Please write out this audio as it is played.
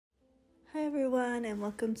Hi everyone, and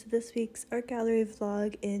welcome to this week's art gallery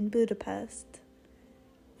vlog in Budapest.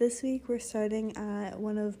 This week we're starting at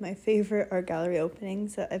one of my favorite art gallery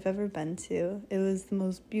openings that I've ever been to. It was the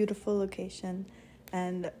most beautiful location,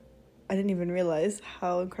 and I didn't even realize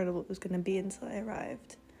how incredible it was going to be until I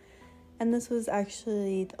arrived. And this was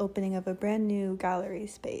actually the opening of a brand new gallery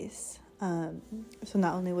space. So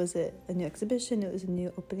not only was it a new exhibition, it was a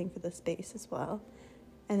new opening for the space as well.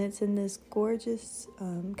 And it's in this gorgeous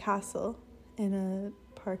castle in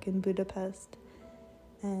a park in Budapest.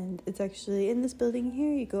 And it's actually in this building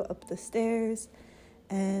here. You go up the stairs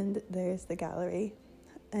and there's the gallery.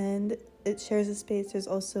 And it shares a space. There's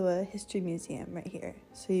also a history museum right here.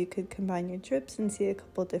 So you could combine your trips and see a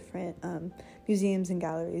couple different museums and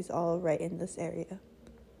galleries all right in this area.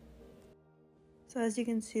 So as you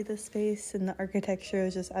can see, the space and the architecture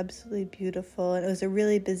is just absolutely beautiful, and it was a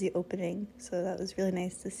really busy opening, so that was really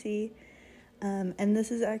nice to see. And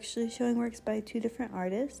this is actually showing works by two different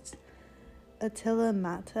artists.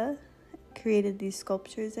 Atilla created these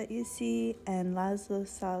sculptures that you see, and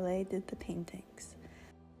Sallay did the paintings.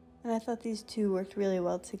 And I thought these two worked really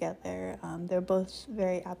well together. They're both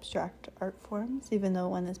very abstract art forms, even though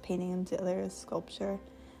one is painting and the other is sculpture.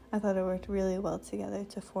 I thought it worked really well together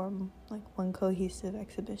to form like one cohesive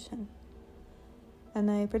exhibition.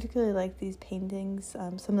 And I particularly like these paintings.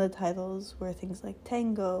 Some of the titles were things like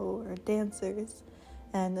tango or dancers.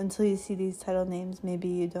 And until you see these title names, maybe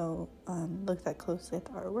you don't look that closely at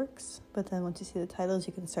the artworks. But then once you see the titles,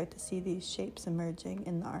 you can start to see these shapes emerging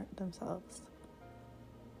in the art themselves.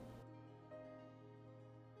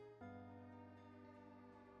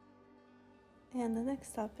 And the next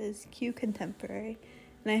stop is Q Contemporary.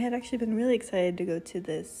 And I had actually been really excited to go to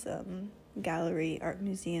this gallery art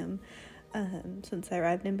museum since I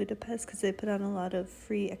arrived in Budapest, because they put on a lot of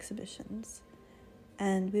free exhibitions.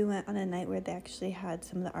 And we went on a night where they actually had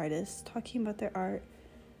some of the artists talking about their art.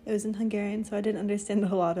 It was in Hungarian, so I didn't understand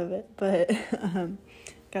a lot of it, but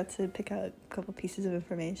got to pick out a couple pieces of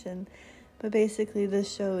information. But basically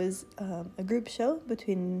this show is a group show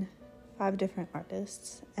between 5 different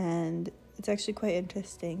artists, and it's actually quite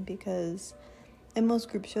interesting because in most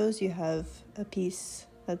group shows, you have a piece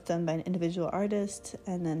that's done by an individual artist,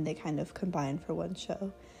 and then they kind of combine for one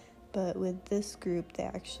show. But with this group, they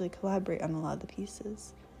actually collaborate on a lot of the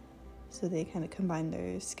pieces. So they kind of combine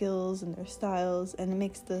their skills and their styles, and it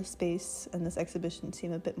makes the space and this exhibition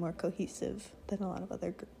seem a bit more cohesive than a lot of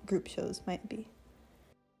other group shows might be.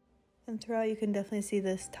 And throughout, you can definitely see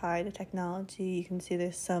this tie to technology. You can see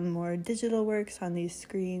there's some more digital works on these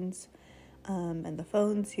screens, and the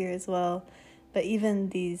phones here as well. But even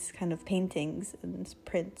these kind of paintings and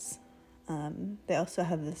prints, they also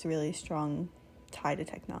have this really strong tie to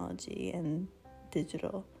technology and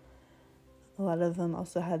digital. A lot of them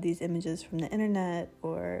also have these images from the internet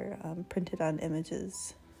or printed on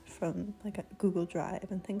images from like a Google Drive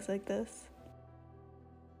and things like this.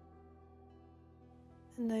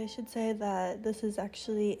 And I should say that this is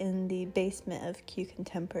actually in the basement of Q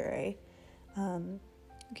Contemporary.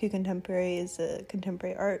 Q Contemporary is a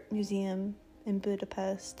contemporary art museum in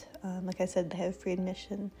Budapest. Like I said, they have free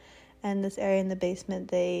admission, and this area in the basement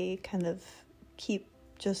they kind of keep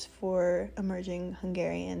just for emerging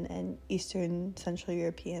Hungarian and Eastern Central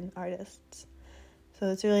European artists.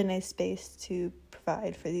 So it's a really nice space to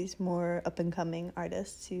provide for these more up-and-coming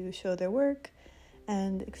artists to show their work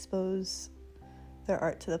and expose their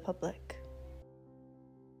art to the public.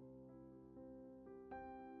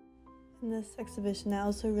 In this exhibition, I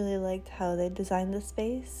also really liked how they designed the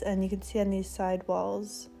space, and you can see on these side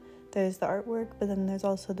walls there's the artwork, but then there's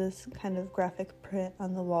also this kind of graphic print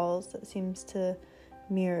on the walls that seems to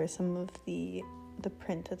mirror some of the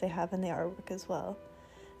print that they have in the artwork as well.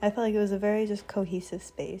 I felt like it was a very just cohesive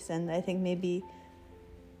space, and I think maybe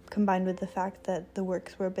combined with the fact that the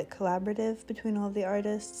works were a bit collaborative between all the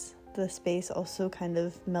artists, the space also kind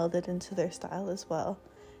of melded into their style as well,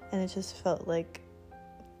 and it just felt like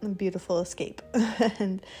a beautiful escape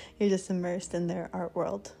and you're just immersed in their art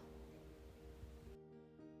world.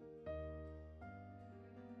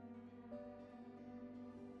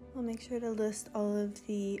 I'll make sure to list all of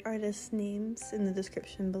the artists' names in the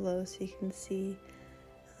description below so you can see.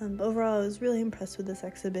 But overall, I was really impressed with this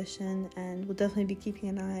exhibition, and we'll definitely be keeping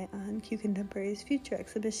an eye on Q Contemporary's future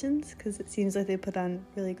exhibitions because it seems like they put on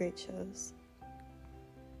really great shows.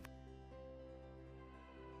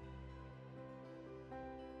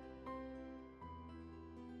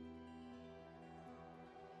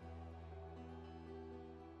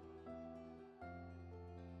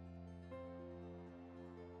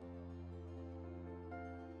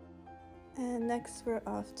 And next we're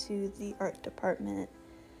off to the art department.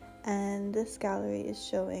 and this gallery is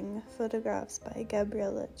showing photographs by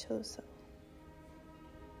Gabriella Csoszó.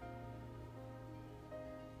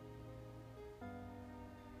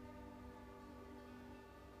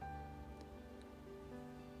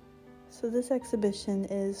 So this exhibition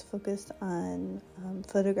is focused on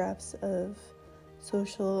photographs of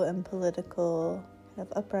social and political kind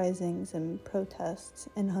of uprisings and protests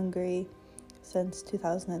in Hungary since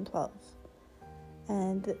 2012.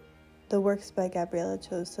 And the works by Gabriella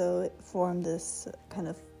Csoszó form this kind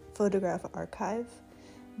of photograph archive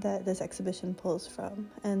that this exhibition pulls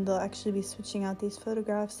from. And they'll actually be switching out these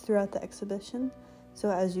photographs throughout the exhibition.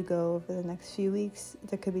 So as you go over the next few weeks,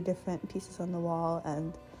 there could be different pieces on the wall,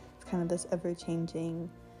 and it's kind of this ever-changing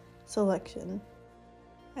selection.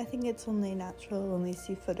 I think it's only natural when we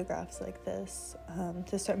see photographs like this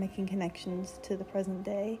to start making connections to the present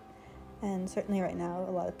day. And certainly right now,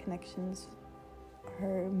 a lot of connections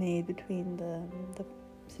are made between the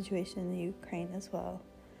situation in the Ukraine as well.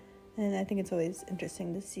 And I think it's always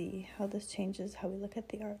interesting to see how this changes how we look at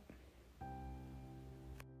the art.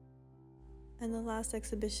 And the last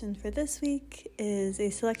exhibition for this week is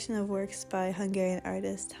a selection of works by Hungarian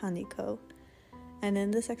artist Haniko. And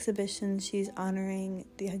in this exhibition, she's honoring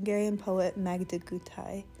the Hungarian poet Magda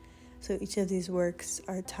Gutai. So each of these works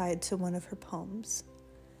are tied to one of her poems.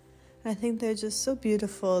 And I think they're just so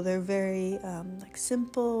beautiful. They're very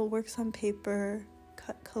simple works on paper,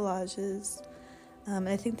 cut collages. And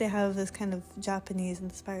I think they have this kind of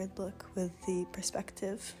Japanese-inspired look with the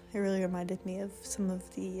perspective. It really reminded me of some of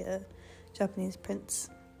the Japanese prints.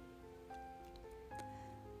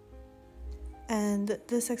 And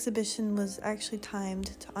this exhibition was actually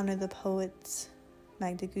timed to honor the poet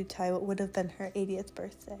Magda Gutai, what would have been her 80th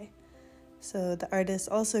birthday. So the artist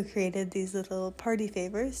also created these little party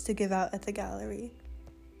favors to give out at the gallery.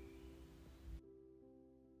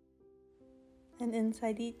 And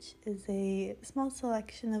inside each is a small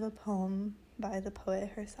selection of a poem by the poet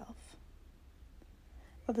herself.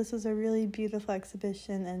 Well, this was a really beautiful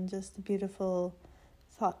exhibition and just a beautiful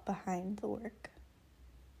thought behind the work.